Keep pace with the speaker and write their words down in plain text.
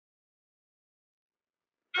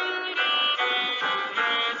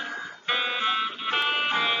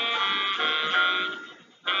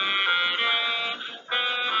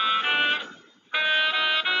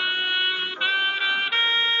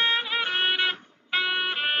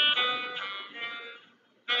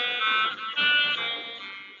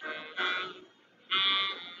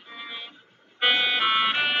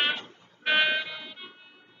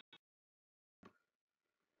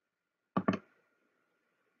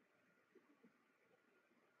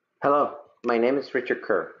Hello, my name is Richard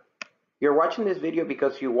Kurr. You're watching this video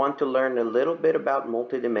because you want to learn a little bit about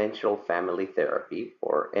multidimensional family therapy,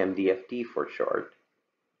 or MDFT for short.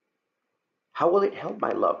 How will it help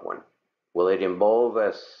my loved one? Will it involve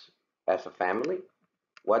us as a family?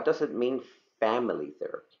 What does it mean, family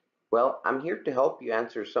therapy? Well, I'm here to help you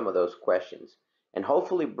answer some of those questions and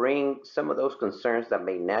hopefully bring some of those concerns that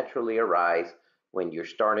may naturally arise when you're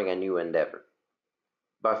starting a new endeavor.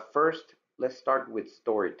 But first, let's start with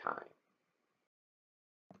story time.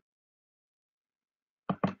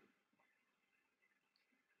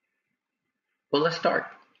 Well, let's start.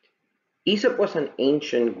 Aesop was an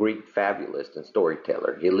ancient Greek fabulist and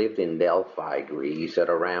storyteller. He lived in Delphi, Greece at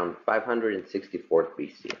around 564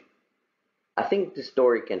 BC. I think the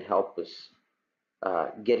story can help us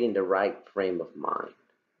get in the right frame of mind.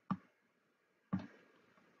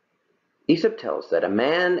 Aesop tells that a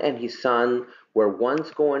man and his son were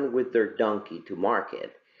once going with their donkey to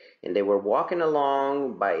market, and they were walking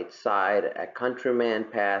along by its side. A countryman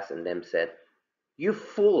passed and them said, "You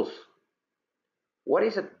fools, what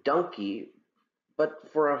is a donkey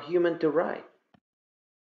but for a human to ride?"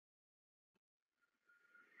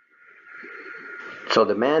 So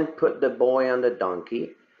the man put the boy on the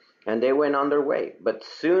donkey, and they went on their way. But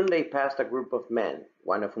soon they passed a group of men,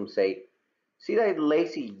 one of whom said, "See that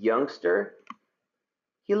lazy youngster?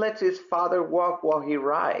 He lets his father walk while he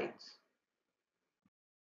rides."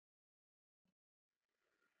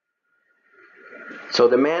 So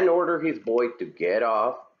the man ordered his boy to get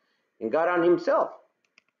off and got on himself.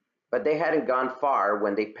 But they hadn't gone far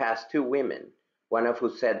when they passed two women, one of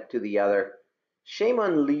whom said to the other, "Shame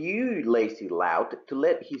on you, lazy lout, to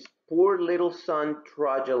let his poor little son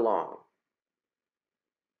trudge along."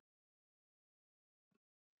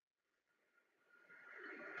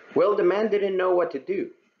 Well, the man didn't know what to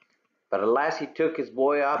do, but at last he took his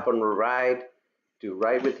boy up on a ride to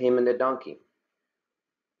ride with him and the donkey.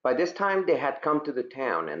 By this time they had come to the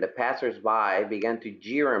town, and the passers-by began to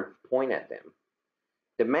jeer and point at them.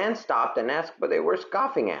 The man stopped and asked what they were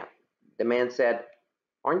scoffing at. The man said,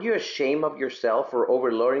 "Aren't you ashamed of yourself for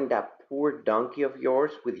overloading that poor donkey of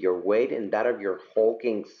yours with your weight and that of your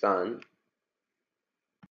hulking son?"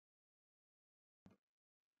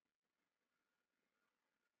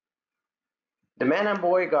 The man and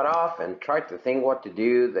boy got off and tried to think what to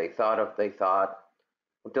do. They thought,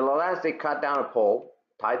 until at last they cut down a pole,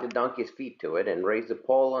 tied the donkey's feet to it, and raised the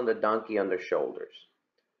pole on the donkey on their shoulders.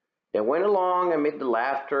 They went along amid the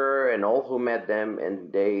laughter and all who met them,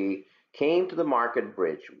 and they came to the market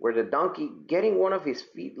bridge, where the donkey, getting one of his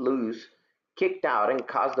feet loose, kicked out and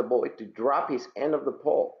caused the boy to drop his end of the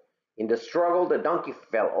pole. In the struggle, the donkey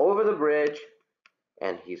fell over the bridge,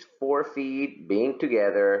 and his 4 feet, being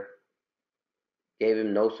together, gave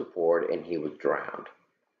him no support, and he was drowned.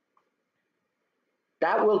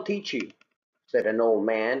 "That will teach you," said an old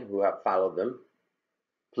man who had followed them.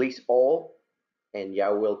 "Please all, and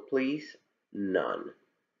Yah will please none."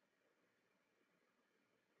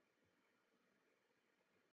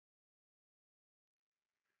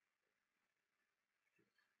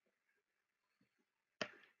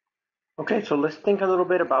 Okay, so let's think a little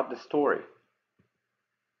bit about the story.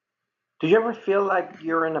 Do you ever feel like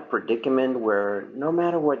you're in a predicament where no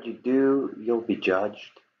matter what you do, you'll be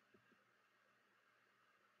judged?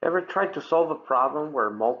 Ever tried to solve a problem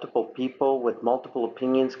where multiple people with multiple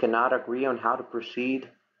opinions cannot agree on how to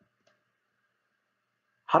proceed?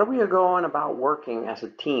 How do we go on about working as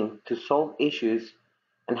a team to solve issues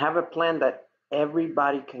and have a plan that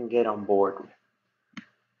everybody can get on board with?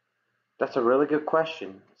 That's a really good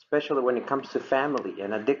question, especially when it comes to family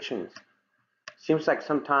and addictions. Seems like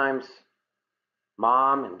sometimes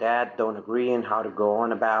mom and dad don't agree on how to go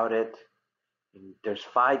on about it, and there's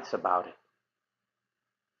fights about it.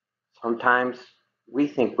 Sometimes we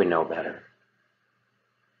think we know better,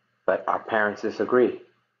 but our parents disagree.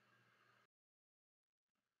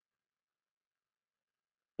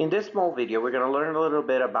 In this small video, we're going to learn a little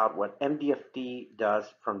bit about what MDFT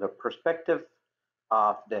does from the perspective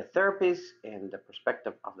of the therapist and the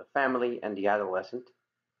perspective of the family and the adolescent,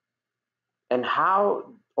 and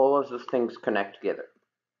how all of those things connect together.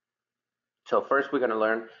 So first, we're going to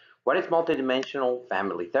learn what is multidimensional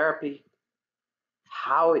family therapy,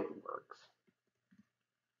 how it works,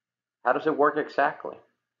 how does it work exactly,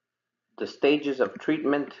 the stages of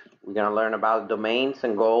treatment. We're going to learn about domains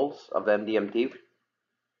and goals of MDMT.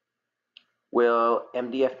 Will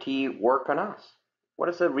MDFT work on us? What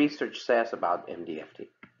does the research says about MDFT?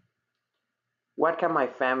 What can my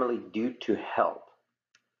family do to help?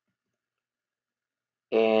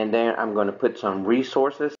 And then I'm going to put some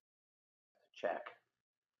resources to check.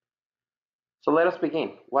 So let us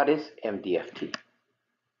begin. What is MDFT?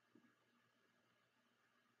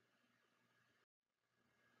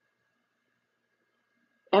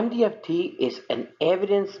 MDFT is an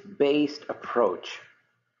evidence-based approach.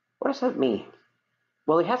 What does that mean?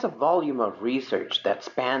 Well, it has a volume of research that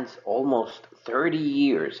spans almost 30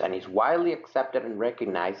 years and is widely accepted and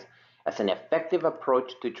recognized as an effective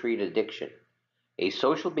approach to treat addiction, a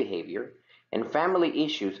social behavior, and family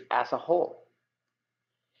issues as a whole.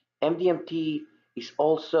 MDMT is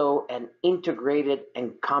also an integrated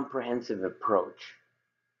and comprehensive approach.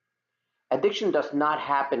 Addiction does not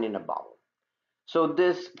happen in a bubble. So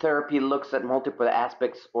this therapy looks at multiple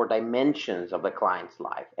aspects or dimensions of the client's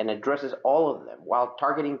life and addresses all of them while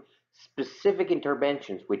targeting specific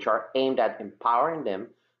interventions which are aimed at empowering them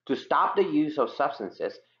to stop the use of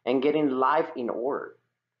substances and getting life in order.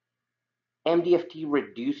 MDFT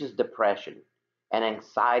reduces depression and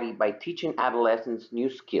anxiety by teaching adolescents new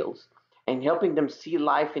skills and helping them see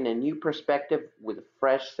life in a new perspective with a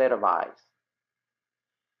fresh set of eyes.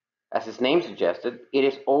 As its name suggested, it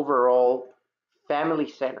is overall family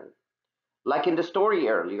centered. Like in the story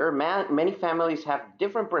earlier, many families have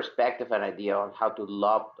different perspective and idea on how to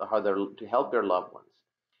to help their loved ones,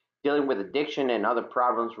 dealing with addiction and other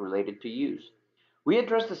problems related to use. We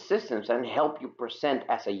address the systems and help you present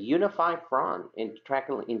as a unified front in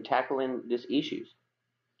tackling these issues.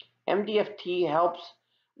 MDFT helps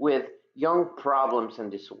with young problems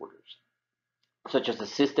and disorders, such as the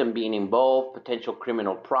system being involved, potential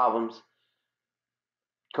criminal problems,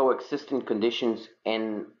 coexisting conditions,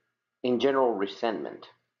 and in general resettlement.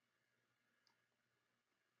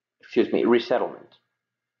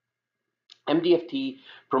 MDFT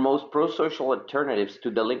promotes pro-social alternatives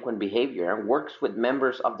to delinquent behavior and works with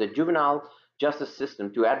members of the juvenile justice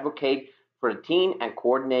system to advocate for the teen and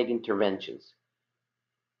coordinate interventions.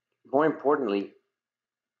 More importantly,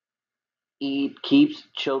 it keeps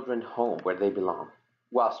children home where they belong,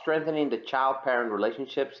 while strengthening the child-parent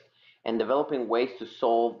relationships and developing ways to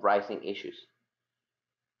solve rising issues.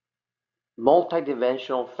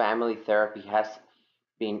 Multidimensional family therapy has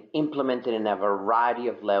been implemented in a variety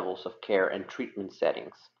of levels of care and treatment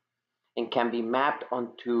settings and can be mapped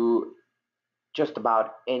onto just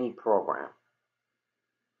about any program.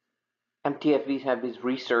 MTFVs have been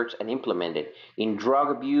researched and implemented in drug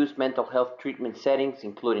abuse, mental health treatment settings,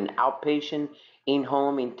 including outpatient,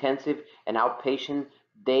 in-home intensive, and outpatient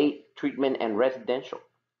day treatment and residential.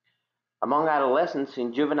 Among adolescents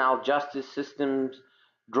in juvenile justice systems,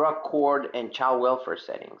 drug court, and child welfare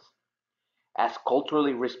settings. As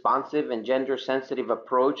culturally responsive and gender-sensitive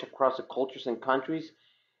approach across the cultures and countries,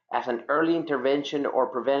 as an early intervention or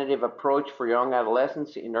preventative approach for young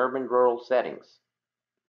adolescents in urban rural settings.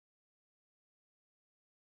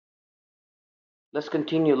 Let's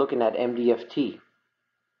continue looking at MDFT.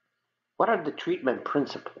 What are the treatment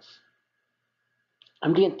principles?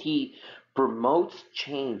 MDFT promotes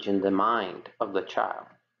change in the mind of the child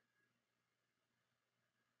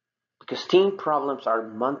because teen problems are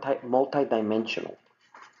multidimensional.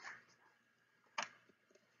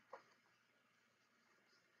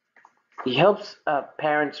 It helps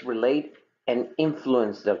parents relate and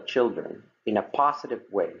influence their children in a positive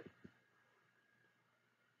way.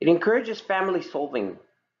 It encourages family solving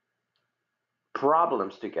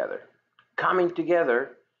problems together, coming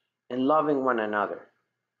together, and loving one another.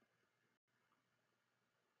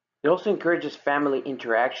 It also encourages family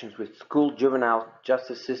interactions with school, juvenile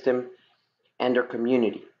justice system, and their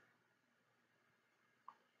community.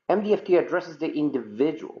 MDFT addresses the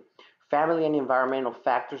individual, family, and environmental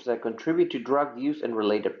factors that contribute to drug use and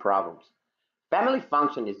related problems. Family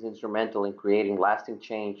function is instrumental in creating lasting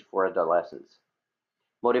change for adolescents.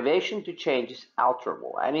 Motivation to change is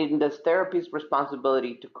alterable, and it is therapist's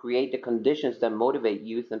responsibility to create the conditions that motivate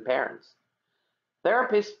youth and parents.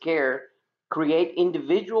 Therapists create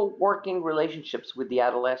individual working relationships with the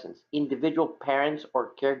adolescents, individual parents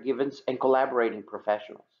or caregivers, and collaborating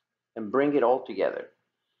professionals, and bring it all together.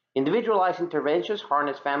 Individualized interventions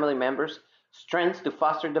harness family members' strengths to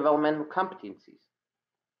foster developmental competencies.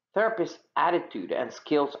 Therapists' attitude and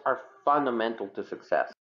skills are fundamental to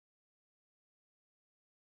success.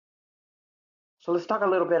 So let's talk a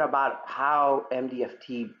little bit about how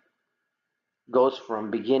MDFT goes from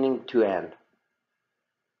beginning to end.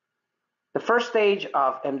 The first stage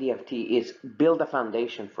of MDFT is build a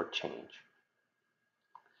foundation for change.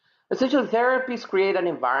 Essentially, therapists create an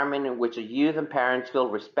environment in which the youth and parents feel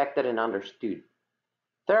respected and understood.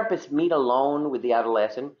 Therapists meet alone with the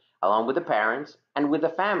adolescent, along with the parents, and with the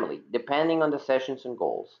family, depending on the sessions and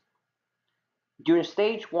goals. During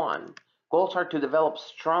stage one, goals are to develop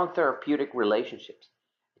strong therapeutic relationships,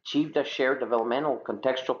 achieve the shared developmental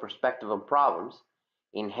contextual perspective on problems,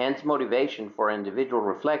 enhance motivation for individual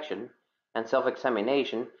reflection and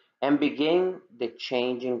self-examination, and begin the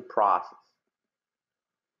changing process.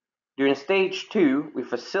 During stage 2, we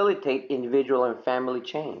facilitate individual and family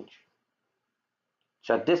change.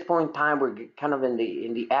 So at this point in time, we're kind of in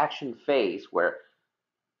the action phase where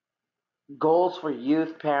goals for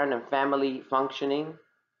youth, parent, and family functioning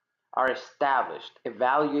are established,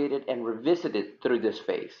 evaluated, and revisited through this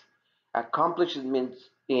phase. Accomplishments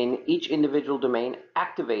in each individual domain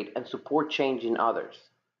activate and support change in others.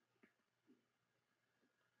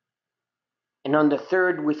 And on the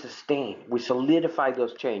third, we sustain, we solidify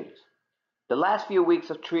those changes. The last few weeks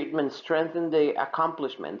of treatment strengthen the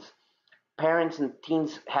accomplishments parents and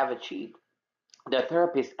teens have achieved. The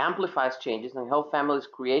therapist amplifies changes and helps families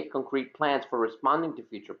create concrete plans for responding to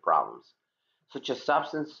future problems, such as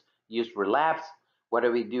substance use relapse, what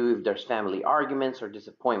do we do if there's family arguments or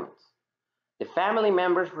disappointments. The family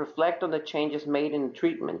members reflect on the changes made in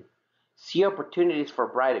treatment, see opportunities for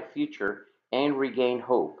a brighter future, and regain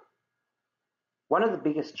hope. One of the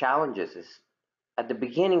biggest challenges is at the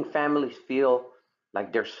beginning, families feel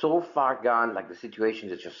like they're so far gone, like the situation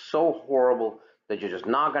is just so horrible that you're just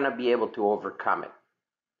not going to be able to overcome it.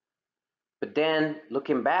 But then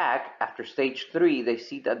looking back after stage 3, they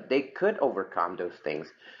see that they could overcome those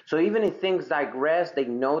things. So even if things digress, they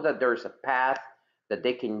know that there's a path that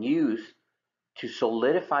they can use to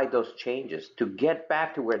solidify those changes, to get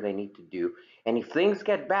back to where they need to do. And if things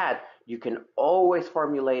get bad, you can always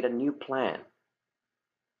formulate a new plan.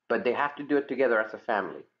 But they have to do it together as a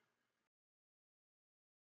family.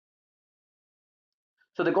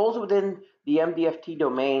 So the goals within the MDFT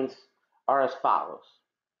domains are as follows.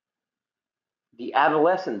 The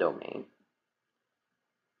adolescent domain,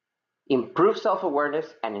 improve self-awareness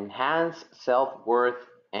and enhance self-worth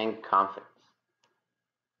and confidence.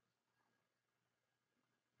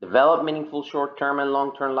 Develop meaningful short-term and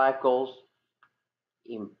long-term life goals.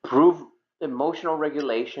 Improve emotional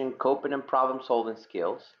regulation, coping and problem-solving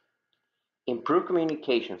skills. Improve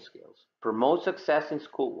communication skills. Promote success in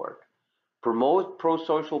schoolwork. Promote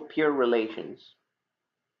pro-social peer relations.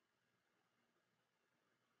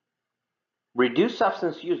 Reduce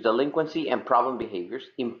substance use, delinquency, and problem behaviors.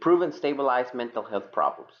 Improve and stabilize mental health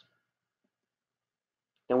problems.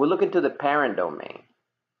 And we look into the parent domain.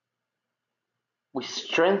 We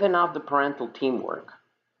strengthen up the parental teamwork.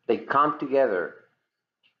 They come together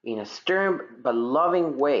in a stern but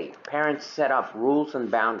loving way. Parents set up rules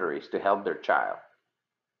and boundaries to help their child.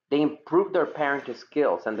 They improve their parenting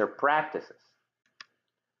skills and their practices.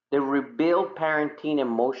 They rebuild parenting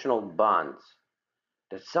emotional bonds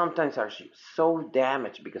that sometimes are so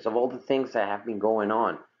damaged because of all the things that have been going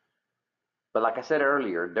on. But like I said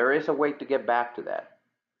earlier, there is a way to get back to that.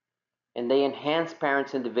 And they enhance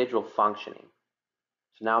parents' individual functioning.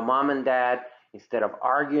 So now mom and dad, instead of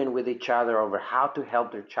arguing with each other over how to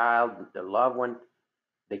help their child, their loved one,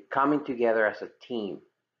 they're coming together as a team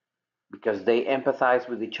because they empathize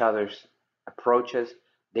with each other's approaches.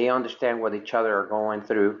 They understand what each other are going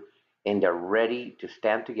through, and they're ready to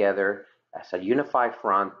stand together as a unified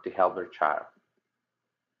front to help their child.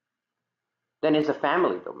 Then is the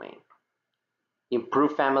family domain.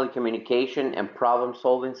 Improve family communication and problem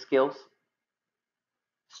solving skills.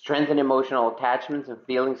 Strengthen emotional attachments and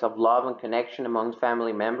feelings of love and connection among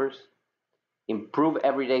family members. Improve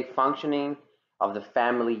everyday functioning of the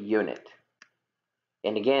family unit.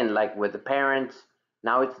 And again, like with the parents,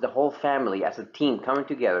 now it's the whole family as a team coming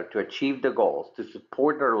together to achieve the goals, to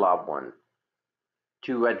support their loved one,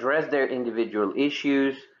 to address their individual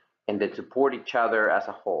issues, and then support each other as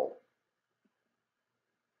a whole.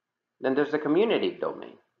 Then there's the community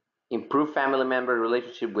domain. Improve family member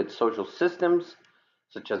relationship with social systems,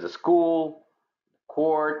 such as the school,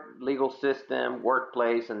 court, legal system,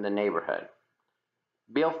 workplace, and the neighborhood.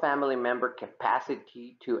 Build family member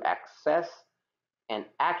capacity to access and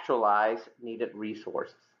actualize needed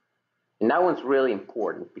resources. And that one's really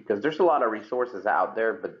important because there's a lot of resources out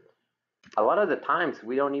there, but a lot of the times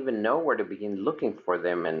we don't even know where to begin looking for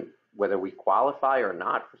them and whether we qualify or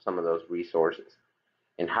not for some of those resources.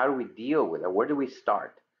 And how do we deal with it? Where do we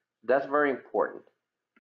start? That's very important.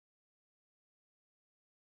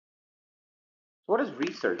 What does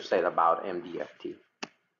research say about MDFT?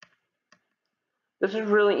 This is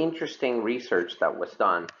really interesting research that was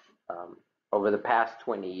done over the past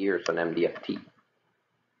 20 years on MDFT.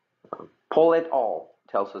 Paul et al.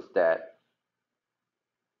 Tells us that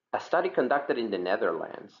a study conducted in the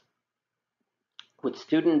Netherlands with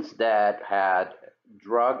students that had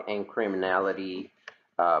drug and criminality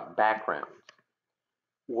backgrounds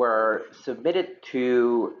were submitted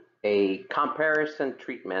to a comparison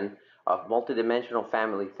treatment of multidimensional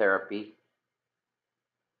family therapy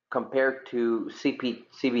compared to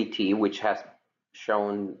CBT, which has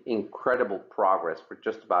shown incredible progress for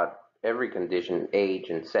just about every condition, age,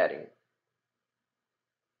 and setting.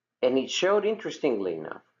 And it showed, interestingly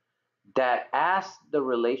enough, that as the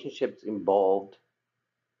relationships involved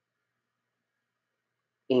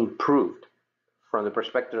improved from the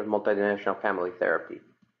perspective of multidimensional family therapy,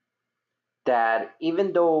 that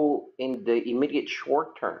even though in the immediate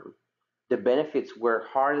short term the benefits were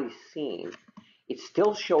hardly seen, it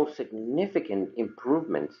still shows significant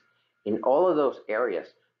improvements in all of those areas,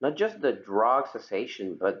 not just the drug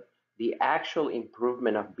cessation, but the actual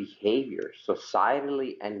improvement of behavior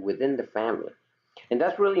societally and within the family. And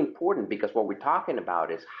that's really important because what we're talking about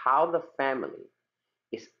is how the family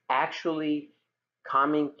is actually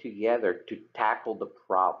coming together to tackle the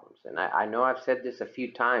problems. And I know I've said this a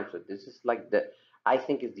few times, but this is like I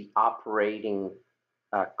think is the operating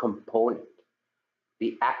component,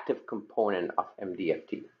 the active component of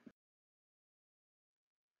MDFT.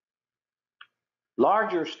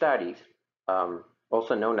 Larger studies,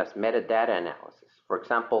 also known as metadata analysis. For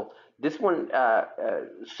example, this one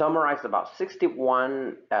summarized about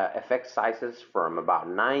 61 effect sizes from about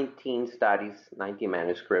 19 studies, 19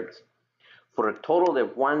 manuscripts, for a total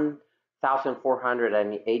of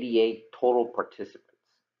 1,488 total participants.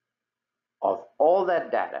 Of all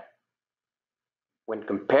that data, when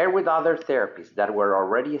compared with other therapies that were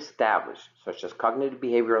already established, such as cognitive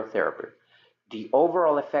behavioral therapy, the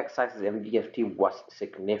overall effect size of MDFT was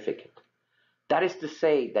significant. That is to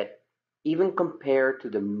say that even compared to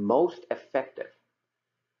the most effective,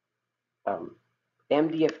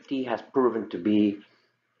 MDFT has proven to be,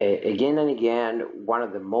 again and again, one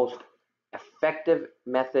of the most effective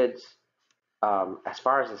methods, as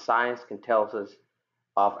far as the science can tell us,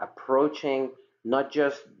 of approaching not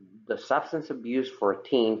just the substance abuse for a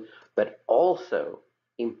teen, but also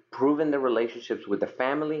improving the relationships with the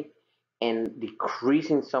family and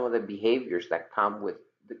decreasing some of the behaviors that come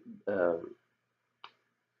uh,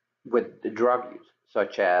 with the drug use,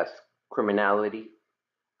 such as criminality,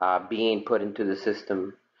 being put into the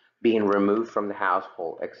system, being removed from the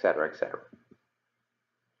household, etc., etc.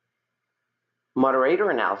 Moderator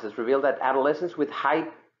analysis revealed that adolescents with high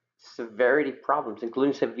severity problems,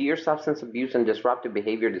 including severe substance abuse and disruptive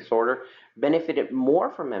behavior disorder, benefited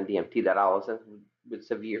more from MDMT than adolescents with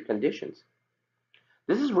severe conditions.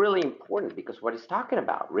 This is really important because what it's talking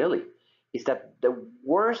about really is that the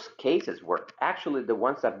worst cases were actually the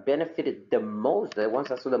ones that benefited the most, the ones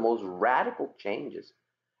that saw the most radical changes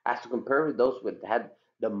as to compare with those that had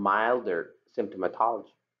the milder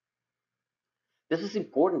symptomatology. This is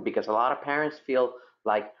important because a lot of parents feel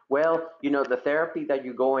like, well, the therapy that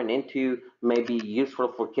you're going into may be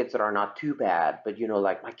useful for kids that are not too bad, but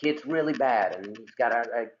like my kid's really bad and he's got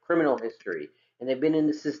a criminal history and they've been in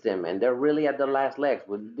the system and they're really at their last legs.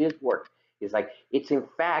 Will this work? It's like, it's in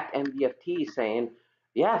fact MDFT saying,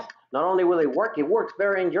 yes, not only will it work, it works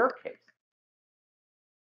better in your case.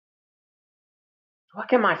 What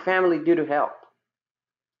can my family do to help?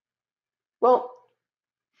 Well,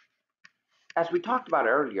 as we talked about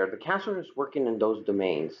earlier, the counselor is working in those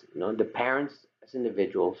domains, the parents as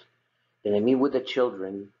individuals, then they meet with the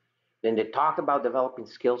children, then they talk about developing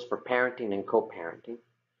skills for parenting and co-parenting,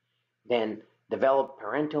 then develop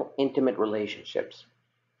parental intimate relationships,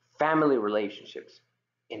 family relationships,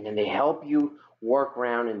 and then they help you work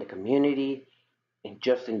around in the community and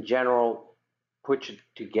just in general put you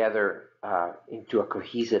together into a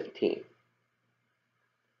cohesive team.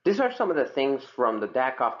 These are some of the things from the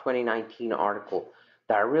DACOF 2019 article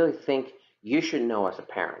that I really think you should know as a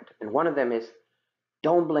parent. And one of them is,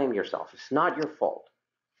 don't blame yourself. It's not your fault.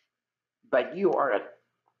 But you are a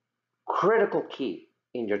critical key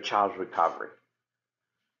in your child's recovery.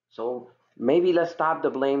 So maybe let's stop the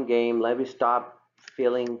blame game. Let me stop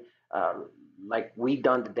feeling like we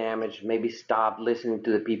done the damage. Maybe stop listening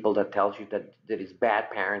to the people that tells you that it's bad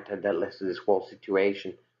parenting that led to this whole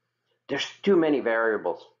situation. There's too many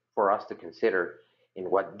variables for us to consider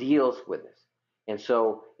in what deals with this. And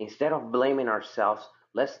so instead of blaming ourselves,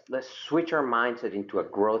 let's switch our mindset into a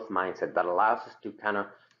growth mindset that allows us to kind of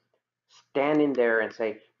stand in there and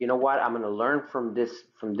say, you know what, I'm going to learn from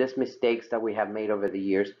this mistakes that we have made over the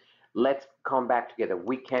years. Let's come back together.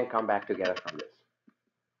 We can come back together from this.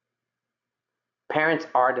 Parents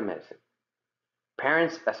are the medicine.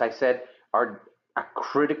 Parents, as I said, are a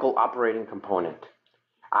critical operating component.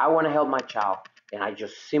 I want to help my child, and I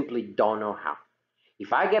just simply don't know how.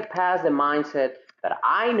 If I get past the mindset that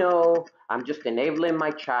I know I'm just enabling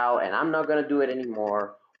my child and I'm not going to do it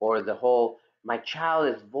anymore, or the whole, my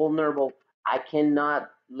child is vulnerable, I cannot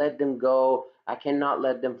let them go, I cannot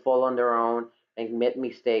let them fall on their own and make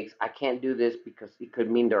mistakes, I can't do this because it could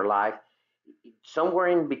mean their life. Somewhere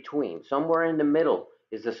in between, somewhere in the middle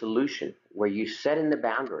is the solution, where you set in the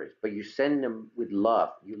boundaries, but you send them with love.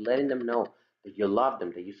 You letting them know that you love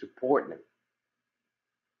them, that you support them.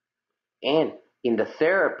 And in the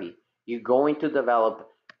therapy, you're going to develop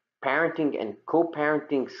parenting and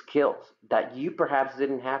co-parenting skills that you perhaps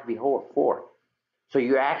didn't have before. So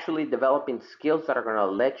you're actually developing skills that are going to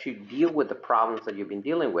let you deal with the problems that you've been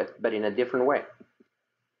dealing with, but in a different way.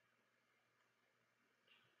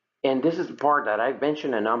 And this is the part that I've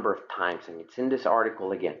mentioned a number of times, and it's in this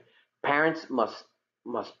article again. Parents must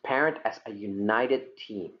parent as a united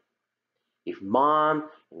team. If mom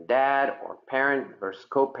and dad or parent versus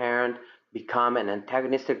co-parent become an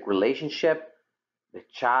antagonistic relationship, the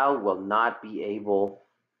child will not be able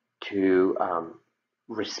to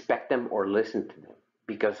respect them or listen to them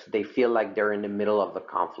because they feel like they're in the middle of the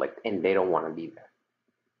conflict and they don't want to be there.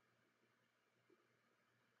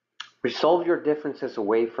 Resolve your differences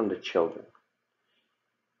away from the children.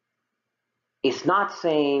 It's not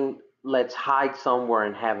saying let's hide somewhere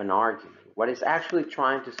and have an argument. What it's actually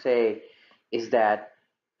trying to say is that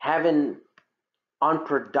having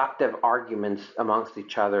unproductive arguments amongst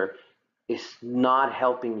each other is not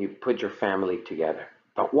helping you put your family together.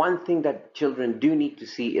 But one thing that children do need to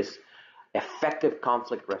see is effective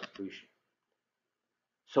conflict resolution.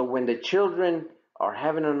 So when the children are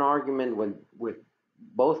having an argument with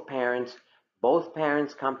both parents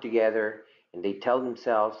come together and they tell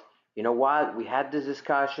themselves, you know what, we had this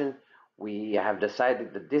discussion, we have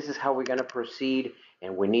decided that this is how we're going to proceed,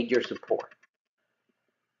 and we need your support.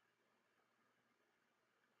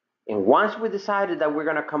 And once we decided that we're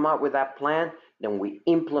going to come up with that plan, then we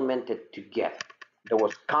implement it together. There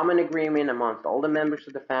was common agreement amongst all the members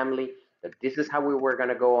of the family that this is how we were going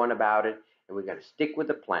to go on about it, and we're going to stick with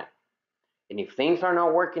the plan. And if things are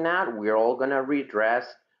not working out, we're all going to redress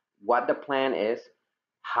what the plan is,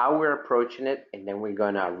 how we're approaching it, and then we're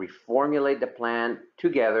going to reformulate the plan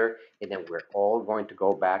together, and then we're all going to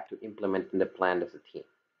go back to implementing the plan as a team.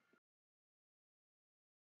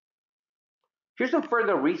 Here's some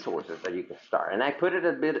further resources that you can start, and I put it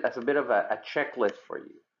as a bit of a checklist for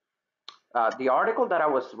you. The article that I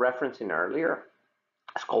was referencing earlier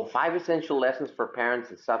is called 5 Essential Lessons for Parents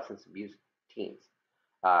and Substance Abuse Teens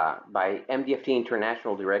by MDFT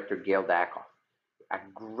International Director Gail Dakoff. A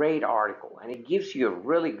great article, and it gives you a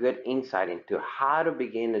really good insight into how to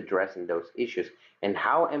begin addressing those issues and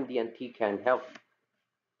how MDMT can help.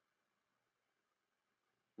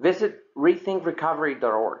 Visit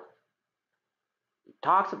rethinkrecovery.org. It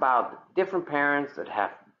talks about different parents that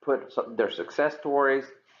have put their success stories,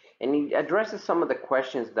 and it addresses some of the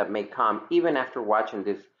questions that may come even after watching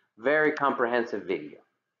this very comprehensive video.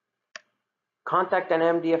 Contact an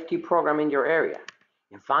MDFT program in your area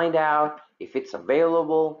and find out if it's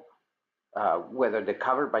available, whether they're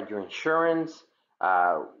covered by your insurance,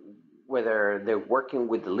 whether they're working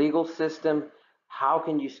with the legal system. How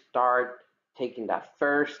can you start taking that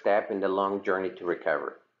first step in the long journey to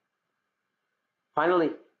recovery?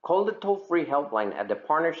 Finally, call the toll-free helpline at the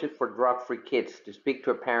Partnership for Drug-Free Kids to speak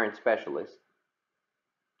to a parent specialist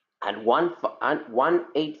at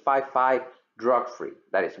 1-855-DRUG-FREE.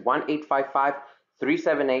 That is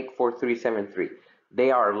 1-855-378-4373. They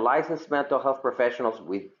are licensed mental health professionals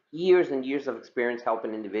with years and years of experience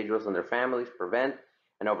helping individuals and their families prevent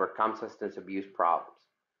and overcome substance abuse problems.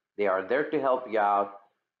 They are there to help you out.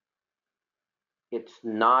 It's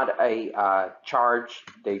not a charge,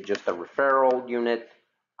 they're just a referral unit.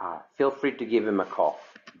 Feel free to give them a call.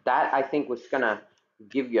 That, I think, was going to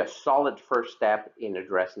give you a solid first step in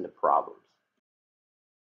addressing the problems.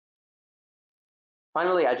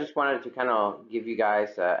 Finally, I just wanted to kind of give you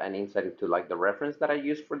guys an insight into like the reference that I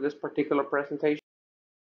used for this particular presentation.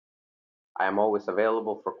 I am always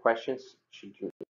available for questions should you